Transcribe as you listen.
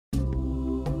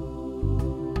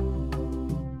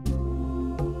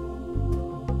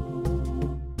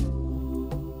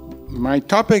My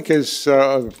topic is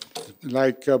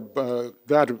like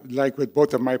with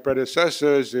both of my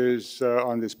predecessors is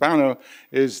on this panel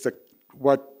is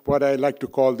what I like to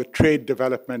call the trade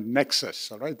development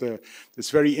nexus. All right,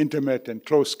 this very intimate and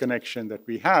close connection that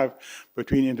we have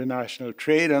between international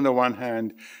trade on the one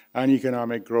hand and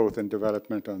economic growth and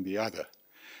development on the other.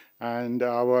 And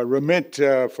our remit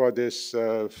for this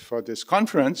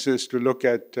conference is to look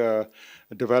at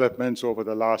developments over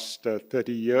the last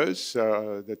 30 years,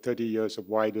 the 30 years of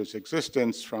WIDER's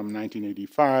existence from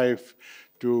 1985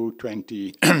 to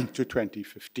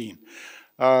 2015.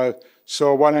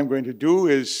 So what I'm going to do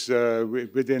is,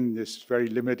 within this very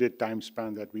limited time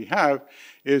span that we have,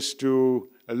 is to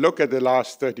look at the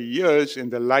last 30 years in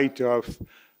the light of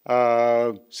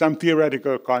some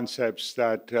theoretical concepts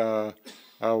that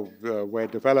were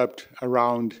developed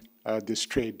around this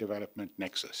trade development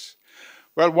nexus.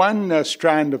 Well, one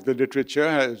strand of the literature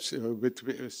has, with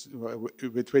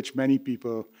which many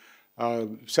people,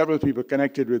 several people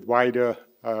connected with WIDER,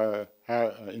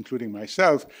 including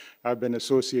myself, have been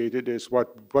associated is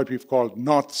what we've called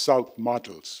North-South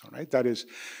models. Right? That is,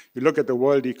 you look at the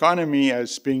world economy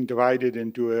as being divided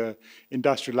into a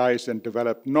industrialized and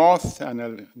developed North, and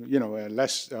a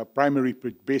less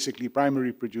basically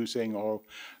primary producing or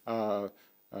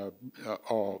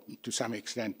to some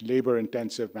extent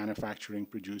labor-intensive manufacturing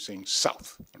producing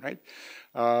South. Right?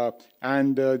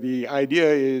 The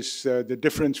idea is the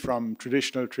difference from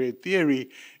traditional trade theory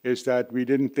is that we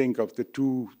didn't think of the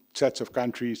two sets of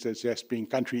countries as just being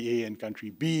country A and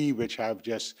country B, which have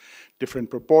just different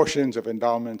proportions of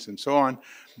endowments and so on,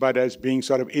 but as being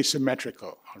sort of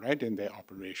asymmetrical, all right, in their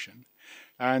operation.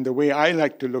 And the way I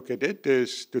like to look at it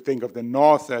is to think of the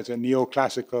North as a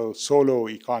neoclassical solo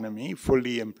economy,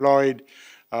 fully employed,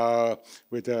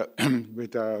 with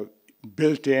a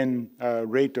built-in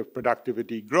rate of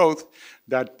productivity growth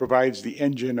that provides the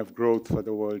engine of growth for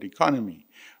the world economy.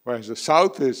 Whereas the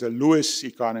South is a Lewis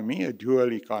economy, a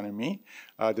dual economy.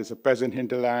 There's a peasant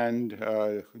hinterland,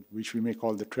 which we may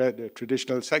call the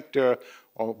traditional sector,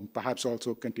 or perhaps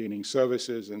also containing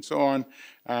services and so on,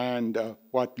 and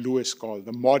what Lewis called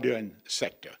the modern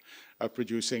sector,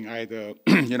 producing either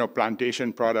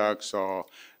plantation products or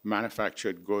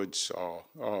manufactured goods or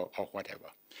whatever.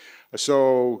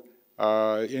 So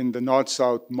in the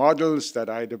North-South models that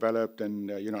I developed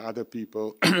and other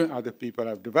people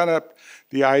have developed,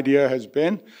 the idea has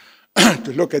been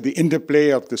to look at the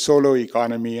interplay of the solo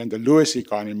economy and the Lewis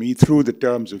economy through the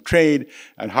terms of trade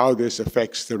and how this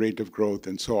affects the rate of growth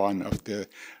and so on of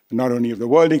not only of the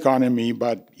world economy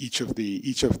but each of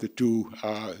the two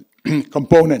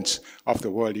components of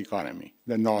the world economy,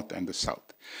 the North and the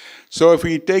South. So if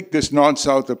we take this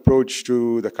North-South approach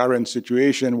to the current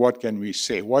situation, what can we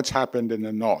say? What's happened in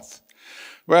the North?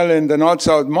 Well, in the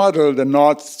North-South model, the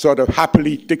North sort of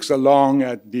happily ticks along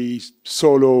at the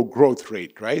solo growth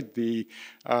rate, right? The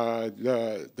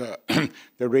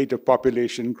rate of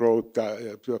population growth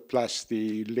plus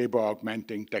the labor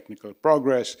augmenting technical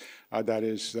progress that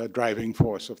is the driving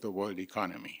force of the world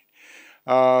economy.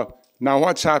 Now,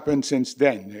 what's happened since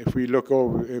then? If we look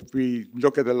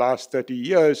at the last 30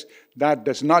 years, that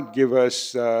does not give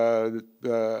us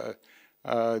the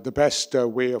best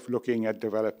way of looking at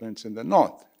developments in the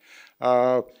North.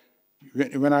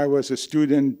 When I was a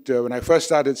student, when I first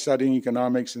started studying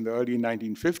economics in the early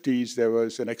 1950s, there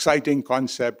was an exciting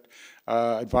concept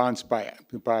advanced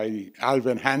by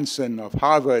Alvin Hansen of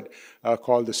Harvard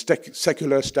called the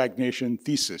secular stagnation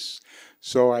thesis.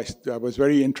 So I was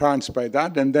very entranced by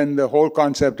that, and then the whole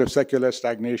concept of secular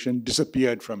stagnation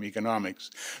disappeared from economics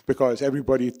because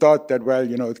everybody thought that,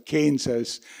 well, Keynes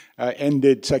has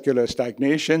ended secular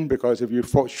stagnation because if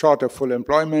you're short of full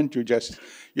employment, you just,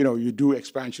 you do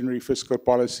expansionary fiscal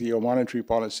policy or monetary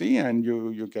policy and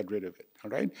you get rid of it. All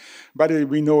right, but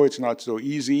we know it's not so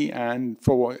easy, and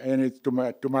to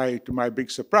my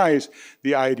big surprise,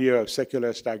 the idea of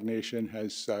secular stagnation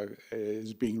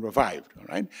is being revived. All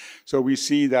right, so we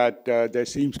see that there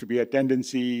seems to be a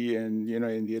tendency in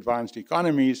the advanced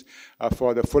economies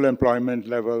for the full employment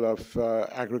level of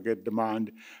aggregate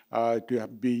demand to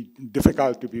be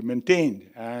difficult to be maintained,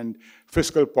 and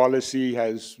fiscal policy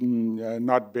has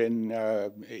not been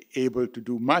able to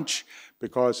do much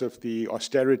because of the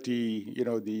austerity,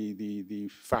 the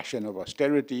fashion of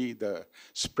austerity, the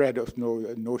spread of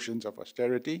notions of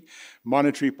austerity.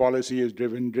 Monetary policy has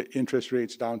driven interest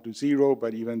rates down to zero,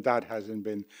 but even that hasn't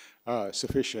been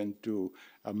sufficient to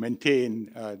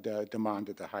maintain the demand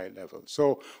at a high level.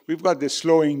 So we've got this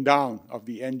slowing down of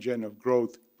the engine of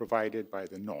growth provided by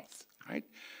the North, right?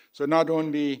 So not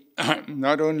only,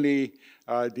 not only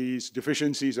these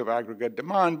deficiencies of aggregate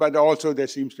demand, but also there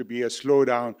seems to be a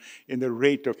slowdown in the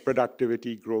rate of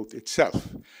productivity growth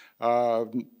itself.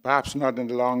 Perhaps not in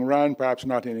the long run, perhaps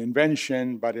not in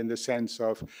invention, but in the sense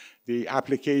of the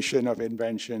application of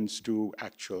inventions to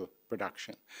actual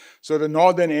production. So the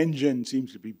northern engine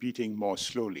seems to be beating more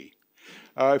slowly.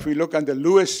 If we look on the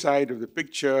Lewis side of the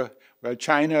picture, well,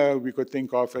 China we could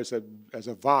think of as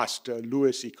a vast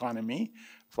Lewis economy,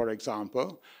 for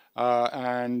example.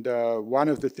 And one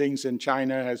of the things in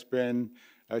China has been,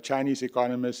 Chinese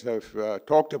economists have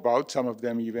talked about, some of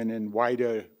them even in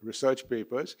wider research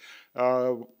papers.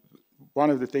 One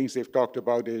of the things they've talked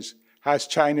about is, has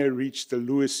China reached the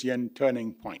Lewisian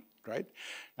turning point, right?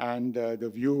 And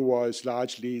the view was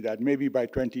largely that maybe by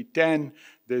 2010,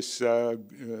 this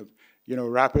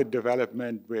rapid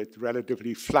development with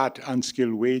relatively flat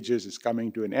unskilled wages is coming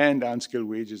to an end. Unskilled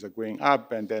wages are going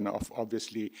up, and then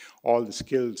obviously all the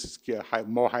skills,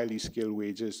 more highly skilled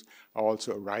wages are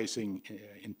also rising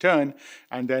in turn.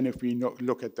 And then if we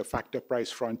look at the factor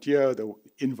price frontier, the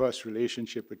inverse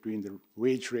relationship between the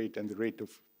wage rate and the rate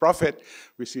of profit,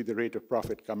 we see the rate of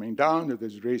profit coming down. If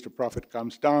the rate of profit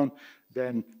comes down,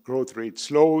 then growth rate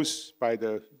slows by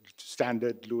the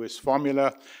standard Lewis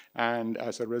formula, and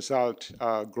as a result,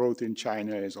 growth in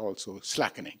China is also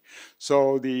slackening.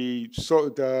 So the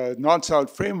North-South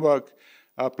framework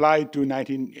applied to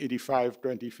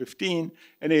 1985-2015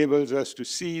 enables us to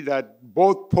see that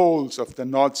both poles of the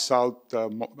North-South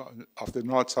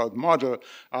model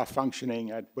are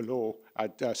functioning at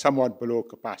somewhat below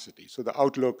capacity. So the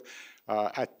outlook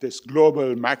at this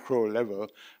global macro level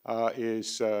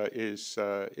is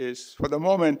for the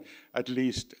moment, at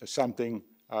least, something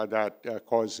that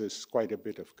causes quite a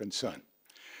bit of concern.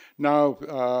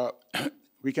 Now,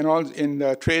 we can all, in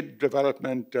the trade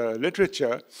development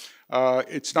literature,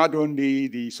 it's not only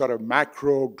the sort of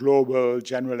macro, global,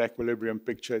 general equilibrium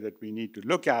picture that we need to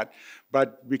look at,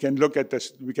 but we can look at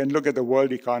this. We can look at the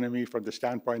world economy from the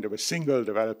standpoint of a single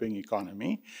developing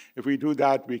economy. If we do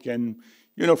that, we can,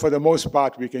 for the most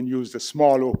part, we can use the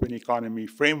small open economy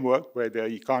framework where the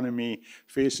economy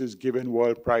faces given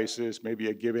world prices, maybe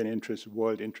a given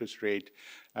world interest rate,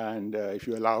 and if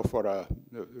you allow for a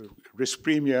risk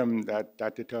premium,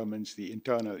 that determines the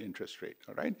internal interest rate,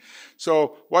 all right?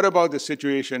 So what about the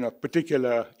situation of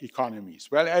particular economies?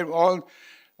 Well,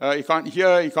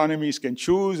 here, economies can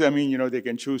choose. I mean, they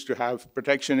can choose to have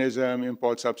protectionism,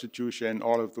 import substitution,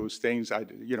 all of those things.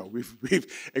 We've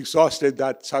exhausted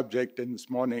that subject in this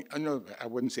morning. No, I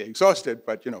wouldn't say exhausted,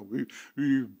 but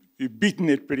we've beaten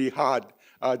it pretty hard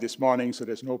this morning. So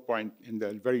there's no point in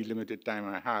the very limited time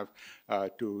I have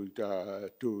to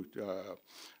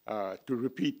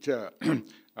repeat that.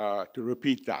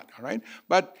 All right,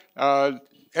 but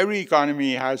every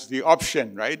economy has the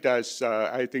option, right? As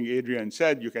I think Adrian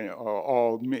said, you can,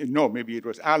 no, maybe it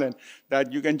was Alan,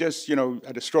 that you can just,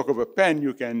 at a stroke of a pen,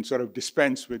 you can sort of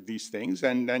dispense with these things,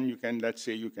 and then you can, let's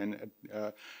say, you can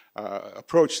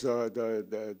approach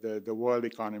the world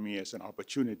economy as an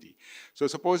opportunity. So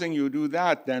supposing you do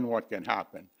that, then what can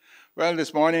happen? Well,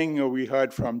 this morning we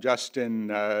heard from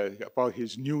Justin about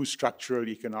his new structural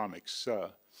economics.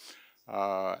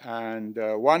 And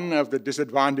one of the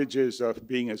disadvantages of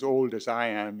being as old as I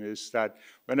am is that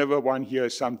whenever one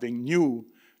hears something new,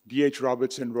 D.H.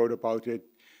 Robertson wrote about it,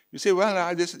 you say,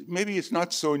 well, maybe it's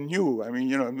not so new. I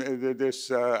mean,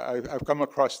 I've come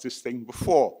across this thing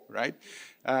before, right?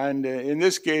 And in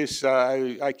this case,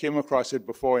 I came across it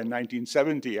before in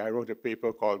 1970. I wrote a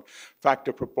paper called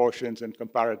Factor Proportions and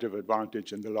Comparative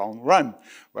Advantage in the Long Run,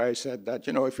 where I said that,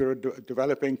 if you're a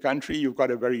developing country, you've got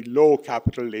a very low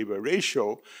capital labor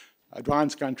ratio.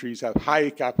 Advanced countries have high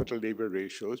capital labor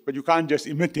ratios, but you can't just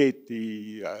imitate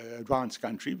the advanced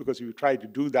country, because if you try to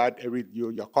do that,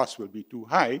 your costs will be too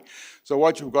high. So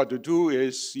what you've got to do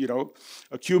is,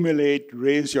 accumulate,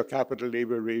 raise your capital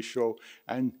labor ratio,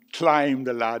 and climb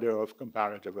the ladder of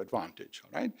comparative advantage,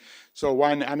 all right? So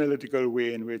one analytical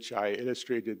way in which I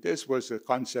illustrated this was the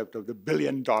concept of the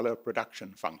billion-dollar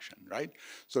production function, right?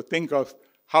 So think of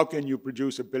how can you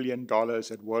produce $1 billion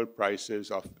at world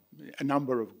prices of a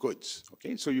number of goods,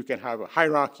 okay? So you can have a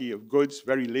hierarchy of goods,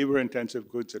 very labor-intensive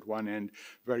goods at one end,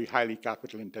 very highly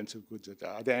capital-intensive goods at the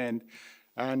other end,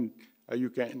 and you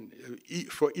can,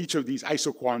 for each of these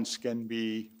isoquants can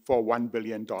be for $1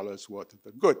 billion worth of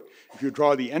the good. If you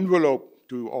draw the envelope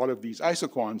to all of these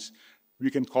isoquants, we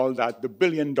can call that the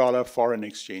billion-dollar foreign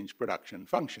exchange production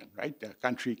function, right? The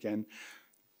country can,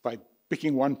 by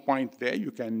picking one point there,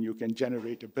 you can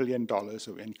generate $1 billion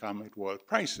of income at world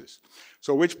prices.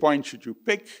 So which point should you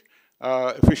pick?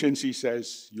 efficiency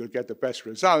says you'll get the best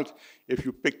result if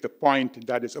you pick the point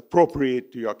that is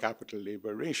appropriate to your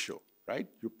capital-labor ratio, right?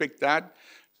 You pick that.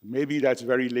 Maybe that's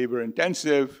very labor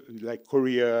intensive, like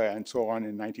Korea and so on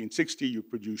in 1960, you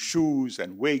produce shoes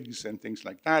and wigs and things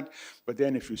like that. But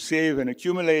then if you save and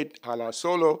accumulate a la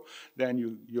Solo, then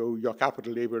your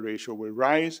capital labor ratio will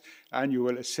rise and you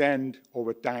will ascend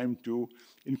over time to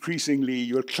increasingly,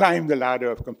 you'll climb the ladder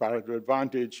of comparative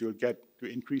advantage, you'll get to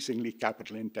increasingly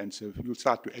capital intensive, you'll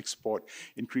start to export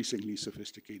increasingly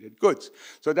sophisticated goods.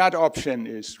 So that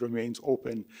option remains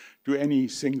open to any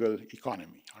single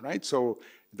economy, all right? So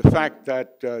the fact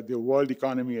that the world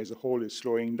economy as a whole is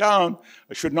slowing down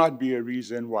should not be a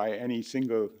reason why any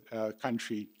single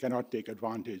country cannot take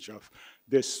advantage of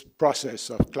this process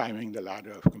of climbing the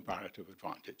ladder of comparative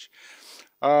advantage.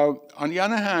 On the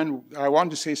other hand, I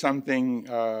want to say something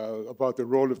about the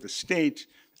role of the state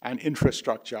and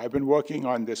infrastructure. I've been working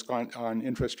on this on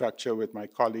infrastructure with my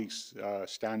colleagues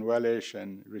Stan Wellish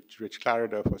and Rich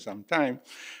Clarida for some time.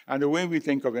 And the way we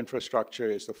think of infrastructure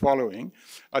is the following.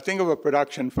 I think of a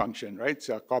production function, right? It's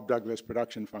a Cobb-Douglas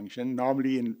production function.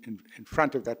 Normally in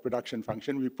front of that production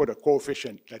function, we put a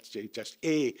coefficient, let's say just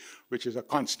A, which is a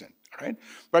constant, right?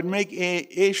 But make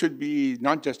A should be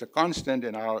not just a constant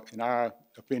in our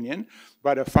opinion,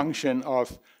 but a function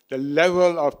of the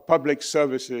level of public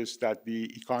services that the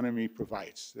economy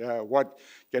provides, what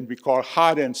can be called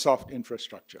hard and soft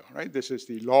infrastructure, right? This is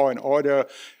the law and order.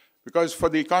 Because for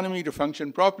the economy to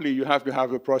function properly, you have to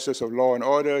have a process of law and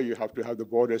order, you have to have the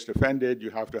borders defended,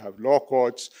 you have to have law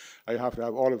courts, you have to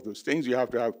have all of those things, you have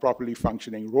to have properly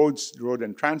functioning roads, road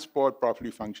and transport,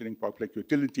 properly functioning public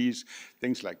utilities,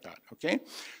 things like that, okay?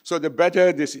 So the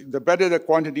better the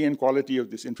quantity and quality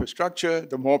of this infrastructure,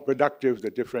 the more productive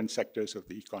the different sectors of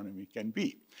the economy can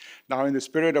be. Now, in the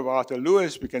spirit of Arthur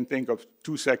Lewis, we can think of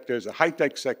two sectors, the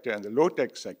high-tech sector and the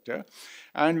low-tech sector,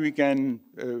 and we can,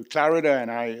 Clarida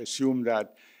and I assume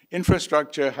that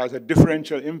infrastructure has a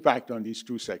differential impact on these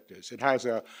two sectors. It has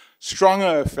a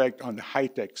stronger effect on the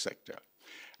high-tech sector.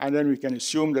 And then we can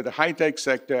assume that the high-tech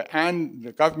sector and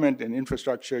the government and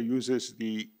infrastructure uses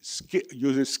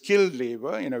skilled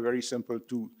labor in a very simple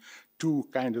two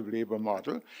kind of labor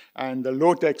model, and the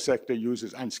low-tech sector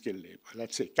uses unskilled labor.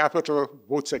 Let's say capital,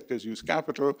 both sectors use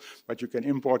capital, but you can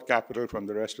import capital from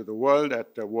the rest of the world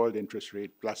at the world interest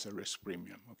rate plus a risk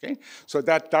premium, okay? So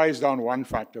that ties down one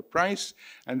factor, price,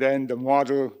 and then the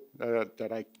model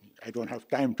that I don't have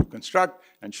time to construct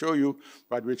and show you,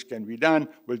 but which can be done,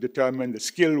 will determine the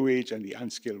skilled wage and the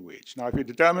unskilled wage. Now, if you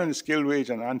determine the skilled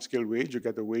wage and unskilled wage, you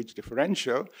get the wage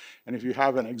differential. And if you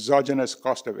have an exogenous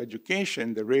cost of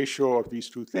education, the ratio of these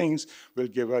two things will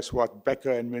give us what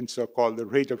Becker and Mincer call the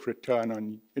rate of return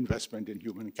on investment in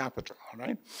human capital, all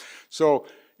right? So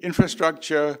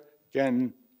infrastructure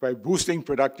can, by boosting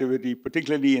productivity,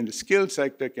 particularly in the skilled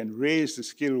sector, can raise the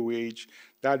skilled wage.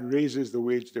 That raises the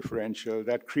wage differential.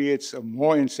 That creates a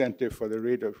more incentive for the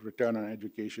rate of return on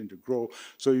education to grow,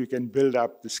 so you can build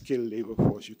up the skilled labor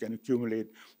force. You can accumulate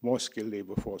more skilled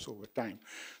labor force over time.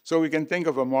 So we can think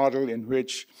of a model in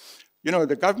which, you know,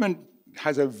 the government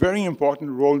has a very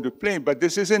important role to play, but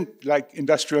this isn't like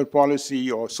industrial policy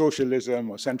or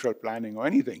socialism or central planning or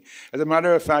anything. As a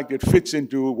matter of fact, it fits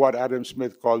into what Adam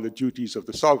Smith called the duties of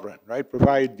the sovereign, right?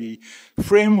 Provide the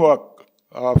framework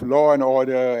of law and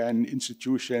order and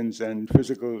institutions and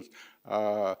physical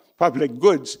public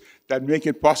goods that make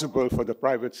it possible for the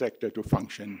private sector to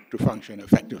function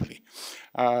effectively.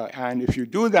 And if you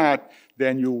do that,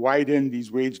 then you widen these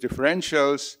wage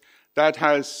differentials. That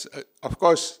has, of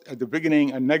course, at the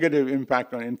beginning, a negative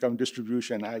impact on income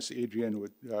distribution, as Adrian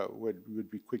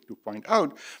would be quick to point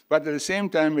out. But at the same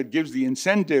time, it gives the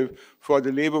incentive for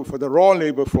the raw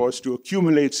labor force to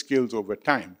accumulate skills over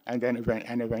time, and then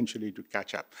eventually to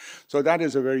catch up. So that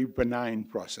is a very benign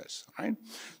process, right?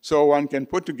 So one can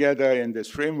put together in this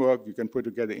framework, you can put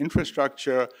together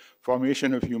infrastructure,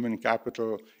 formation of human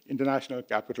capital, international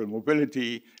capital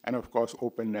mobility, and of course,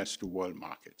 openness to world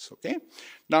markets, okay?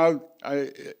 Now,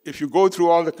 if you go through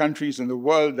all the countries in the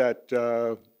world that,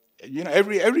 you know,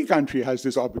 every country has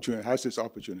this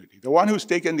opportunity. The one who's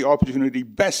taken the opportunity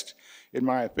best, in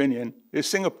my opinion, is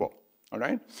Singapore, all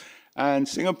right? And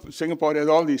Singapore has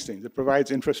all these things. It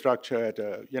provides infrastructure at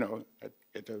a, you know,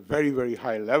 at a very, very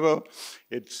high level.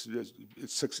 Its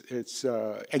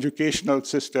educational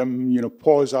system, you know,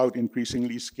 pours out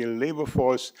increasingly skilled labor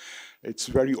force. It's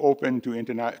very open to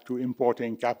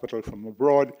importing capital from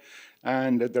abroad,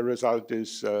 and the result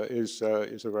is a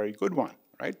very good one.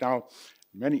 Right now,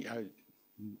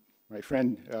 my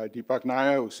friend Deepak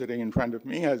Nair, who's sitting in front of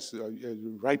me, has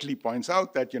rightly points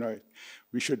out that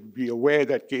we should be aware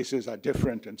that cases are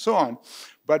different and so on.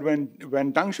 But when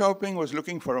Deng Xiaoping was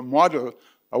looking for a model,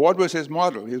 what was his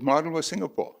model? His model was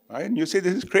Singapore, right? And you say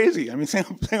this is crazy. I mean,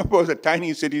 Singapore is a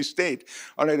tiny city-state.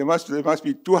 All right, there must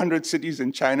be 200 cities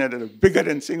in China that are bigger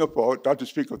than Singapore, not to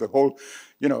speak of the whole,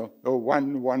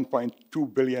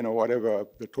 1.2 billion or whatever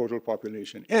the total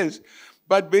population is.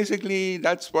 But basically,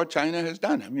 that's what China has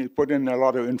done. I mean, it put in a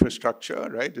lot of infrastructure,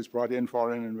 right? It's brought in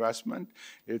foreign investment.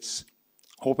 It's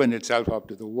opened itself up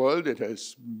to the world. It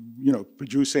has,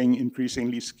 producing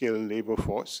increasingly skilled labor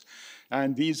force.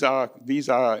 And these are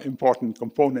important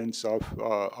components of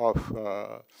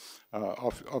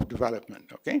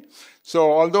development, okay?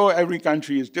 So although every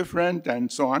country is different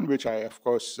and so on, which I, of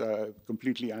course,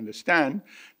 completely understand,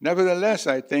 nevertheless,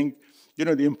 I think,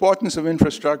 the importance of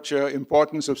infrastructure,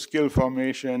 importance of skill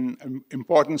formation,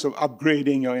 importance of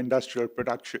upgrading your industrial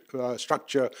production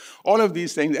structure, all of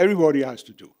these things, everybody has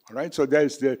to do, all right? So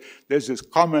there's this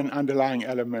common underlying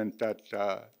element that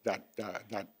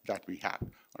we have,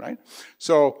 all right?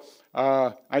 So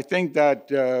I think that,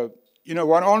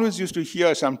 one always used to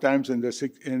hear sometimes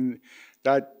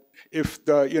that if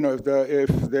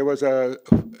there was a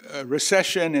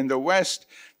recession in the West,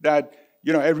 that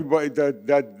everybody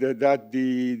that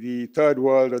the third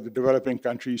world or the developing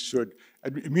countries should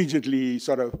immediately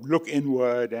sort of look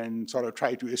inward and sort of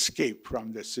try to escape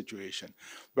from this situation.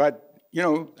 But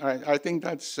I think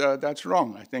that's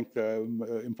wrong. I think the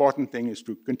important thing is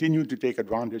to continue to take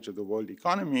advantage of the world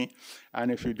economy, and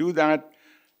if you do that,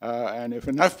 and if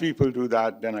enough people do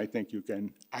that, then I think you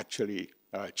can actually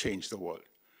change the world.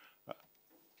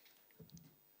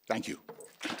 Thank you.